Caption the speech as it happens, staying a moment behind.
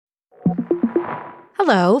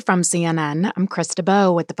Hello from CNN. I'm Krista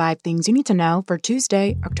Bowe with the 5 things you need to know for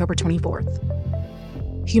Tuesday, October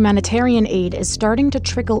 24th. Humanitarian aid is starting to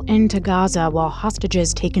trickle into Gaza while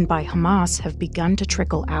hostages taken by Hamas have begun to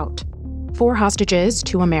trickle out. 4 hostages,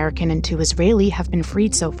 2 American and 2 Israeli, have been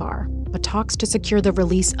freed so far, but talks to secure the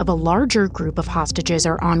release of a larger group of hostages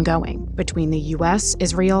are ongoing between the U.S.,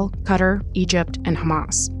 Israel, Qatar, Egypt, and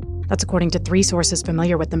Hamas. That's according to 3 sources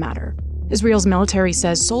familiar with the matter. Israel's military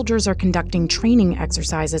says soldiers are conducting training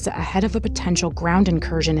exercises ahead of a potential ground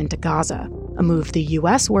incursion into Gaza, a move the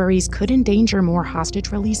U.S. worries could endanger more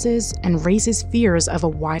hostage releases and raises fears of a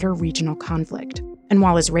wider regional conflict. And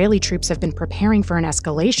while Israeli troops have been preparing for an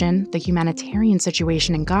escalation, the humanitarian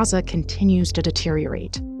situation in Gaza continues to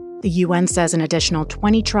deteriorate. The UN says an additional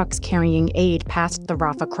 20 trucks carrying aid passed the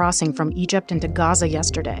Rafah crossing from Egypt into Gaza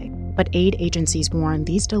yesterday, but aid agencies warn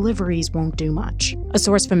these deliveries won't do much. A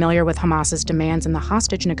source familiar with Hamas's demands in the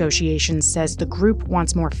hostage negotiations says the group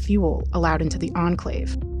wants more fuel allowed into the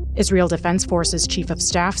enclave. Israel Defense Forces Chief of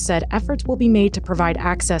Staff said efforts will be made to provide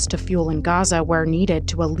access to fuel in Gaza where needed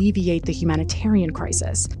to alleviate the humanitarian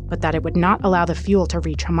crisis, but that it would not allow the fuel to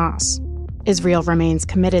reach Hamas. Israel remains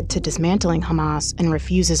committed to dismantling Hamas and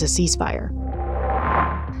refuses a ceasefire.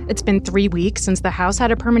 It's been 3 weeks since the House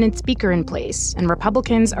had a permanent speaker in place, and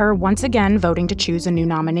Republicans are once again voting to choose a new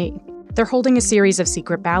nominee. They're holding a series of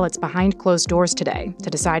secret ballots behind closed doors today to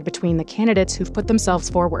decide between the candidates who've put themselves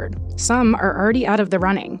forward. Some are already out of the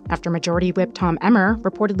running after Majority Whip Tom Emmer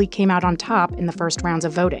reportedly came out on top in the first rounds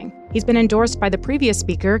of voting. He's been endorsed by the previous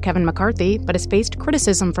speaker, Kevin McCarthy, but has faced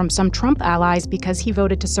criticism from some Trump allies because he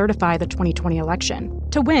voted to certify the 2020 election.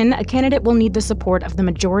 To win, a candidate will need the support of the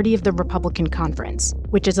majority of the Republican conference,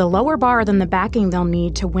 which is a lower bar than the backing they'll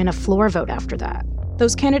need to win a floor vote after that.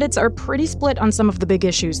 Those candidates are pretty split on some of the big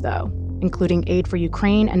issues, though, including aid for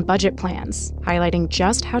Ukraine and budget plans, highlighting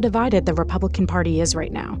just how divided the Republican Party is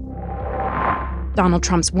right now. Donald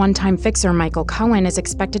Trump's one-time fixer, Michael Cohen, is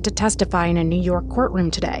expected to testify in a New York courtroom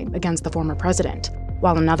today against the former president,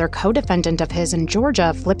 while another co-defendant of his in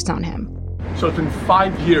Georgia flips on him. So it's been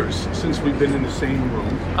 5 years since we've been in the same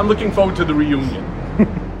room. I'm looking forward to the reunion.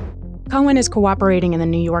 Cohen is cooperating in the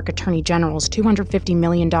New York Attorney General's $250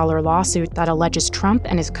 million lawsuit that alleges Trump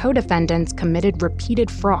and his co-defendants committed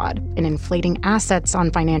repeated fraud in inflating assets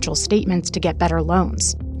on financial statements to get better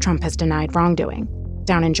loans. Trump has denied wrongdoing.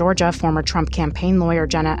 Down in Georgia, former Trump campaign lawyer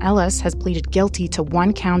Jenna Ellis has pleaded guilty to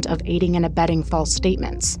 1 count of aiding and abetting false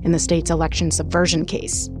statements in the state's election subversion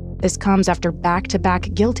case. This comes after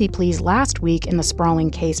back-to-back guilty pleas last week in the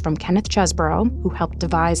sprawling case from Kenneth Chesborough, who helped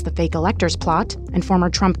devise the fake electors plot, and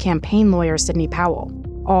former Trump campaign lawyer Sidney Powell.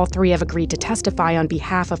 All 3 have agreed to testify on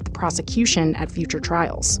behalf of the prosecution at future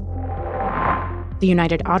trials. The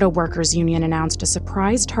United Auto Workers Union announced a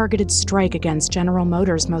surprise targeted strike against General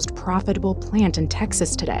Motors' most profitable plant in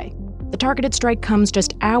Texas today. The targeted strike comes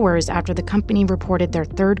just hours after the company reported their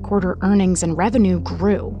third-quarter earnings and revenue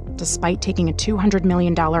grew, despite taking a $200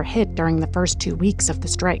 million hit during the first 2 weeks of the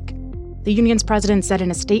strike. The union's president said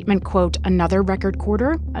in a statement, quote, "Another record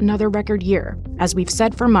quarter, another record year. As we've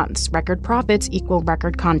said for months, record profits equal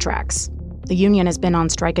record contracts." The union has been on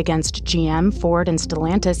strike against GM, Ford, and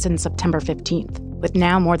Stellantis since September 15th, with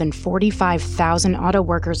now more than 45,000 auto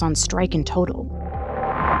workers on strike in total.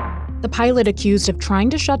 The pilot accused of trying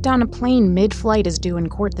to shut down a plane mid-flight is due in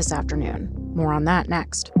court this afternoon. More on that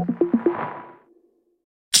next.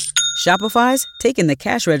 Shopify's taken the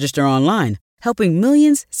cash register online, helping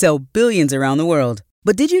millions sell billions around the world.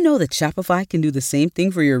 But did you know that Shopify can do the same thing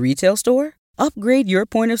for your retail store? Upgrade your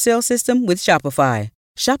point-of-sale system with Shopify.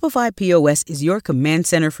 Shopify POS is your command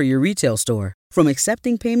center for your retail store. From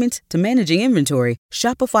accepting payments to managing inventory,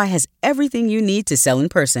 Shopify has everything you need to sell in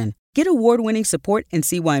person. Get award-winning support and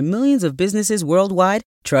see why millions of businesses worldwide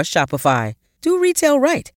trust Shopify. Do retail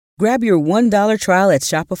right. Grab your $1 trial at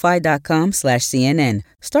shopify.com/CNN.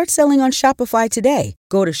 Start selling on Shopify today.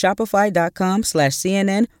 Go to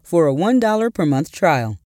shopify.com/CNN for a $1 per month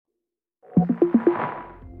trial.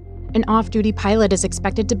 An off-duty pilot is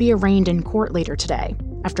expected to be arraigned in court later today,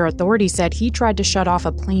 after authorities said he tried to shut off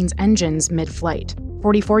a plane's engines mid-flight.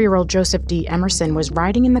 44-year-old Joseph D. Emerson was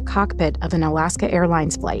riding in the cockpit of an Alaska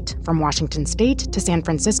Airlines flight from Washington State to San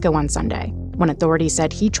Francisco on Sunday, when authorities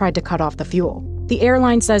said he tried to cut off the fuel. The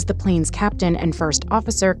airline says the plane's captain and first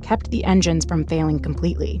officer kept the engines from failing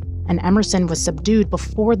completely, and Emerson was subdued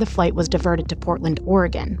before the flight was diverted to Portland,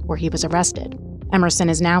 Oregon, where he was arrested. Emerson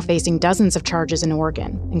is now facing dozens of charges in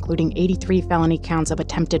Oregon, including 83 felony counts of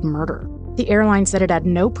attempted murder. The airline said it had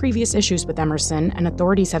no previous issues with Emerson, and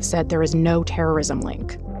authorities have said there is no terrorism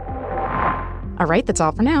link. All right, that's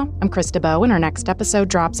all for now. I'm Krista Bowe, and our next episode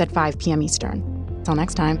drops at 5 p.m. Eastern. Till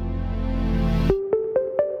next time.